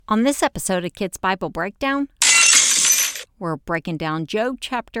On this episode of Kids Bible Breakdown, we're breaking down Job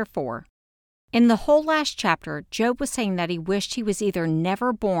chapter 4. In the whole last chapter, Job was saying that he wished he was either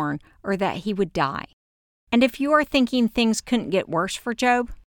never born or that he would die. And if you are thinking things couldn't get worse for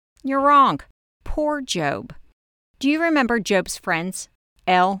Job, you're wrong. Poor Job. Do you remember Job's friends,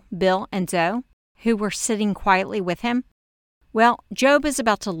 El, Bill, and Zoe, who were sitting quietly with him? Well, Job is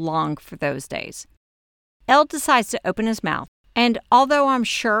about to long for those days. El decides to open his mouth, and although I'm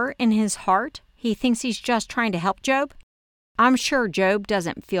sure in his heart he thinks he's just trying to help Job, I'm sure Job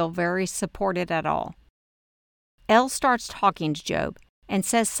doesn't feel very supported at all. El starts talking to Job and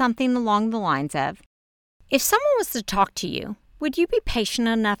says something along the lines of, "If someone was to talk to you, would you be patient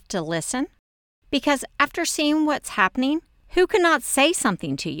enough to listen? Because after seeing what's happening, who could not say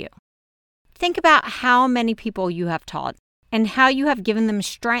something to you? Think about how many people you have taught and how you have given them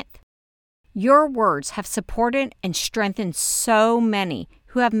strength. Your words have supported and strengthened so many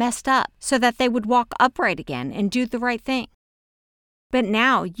who have messed up so that they would walk upright again and do the right thing. But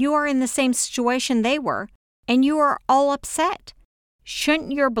now you are in the same situation they were, and you are all upset.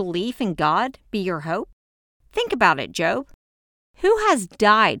 Shouldn't your belief in God be your hope? Think about it, Job. Who has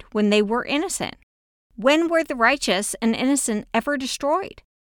died when they were innocent? When were the righteous and innocent ever destroyed?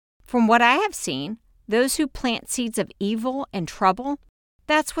 From what I have seen, those who plant seeds of evil and trouble,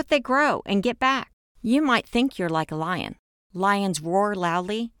 that's what they grow and get back. You might think you're like a lion. Lions roar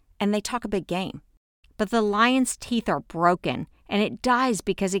loudly, and they talk a big game. But the lion's teeth are broken, and it dies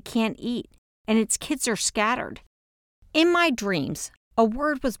because it can't eat, and its kids are scattered. In my dreams, a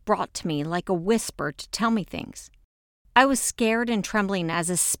word was brought to me like a whisper to tell me things. I was scared and trembling as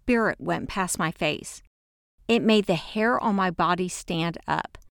a spirit went past my face. It made the hair on my body stand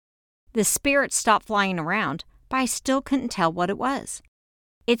up. The spirit stopped flying around, but I still couldn't tell what it was.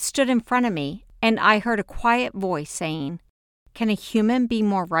 It stood in front of me, and I heard a quiet voice saying, "Can a human be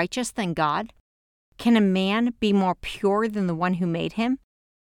more righteous than God? Can a man be more pure than the one who made him?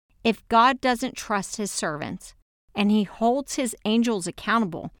 If God doesn't trust his servants, and he holds his angels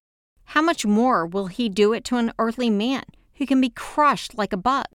accountable, how much more will he do it to an earthly man who can be crushed like a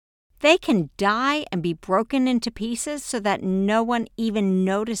bug? They can die and be broken into pieces so that no one even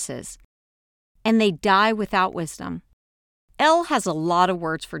notices. And they die without wisdom." El has a lot of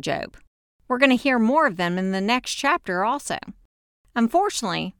words for Job. We're going to hear more of them in the next chapter also.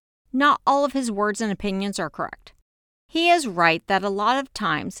 Unfortunately, not all of his words and opinions are correct. He is right that a lot of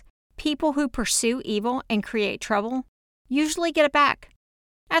times, people who pursue evil and create trouble usually get it back,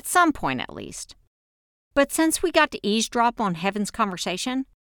 at some point at least. But since we got to eavesdrop on heaven's conversation,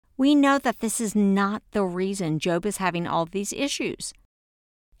 we know that this is not the reason Job is having all of these issues.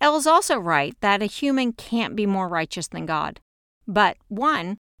 El is also right that a human can't be more righteous than God. But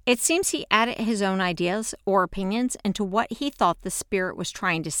 1, it seems he added his own ideas or opinions into what he thought the Spirit was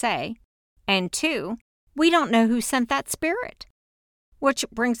trying to say. And 2, we don't know who sent that Spirit. Which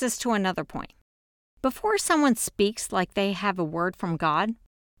brings us to another point. Before someone speaks like they have a word from God,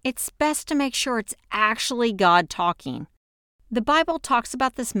 it's best to make sure it's actually God talking. The Bible talks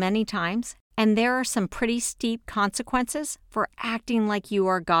about this many times, and there are some pretty steep consequences for acting like you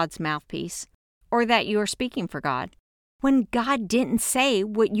are God's mouthpiece, or that you are speaking for God, when God didn't say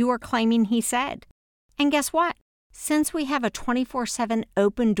what you are claiming he said. And guess what? Since we have a 24/7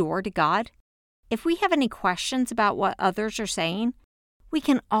 open door to God, if we have any questions about what others are saying, we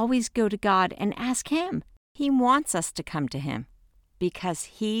can always go to God and ask him. He wants us to come to him because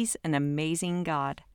he's an amazing God.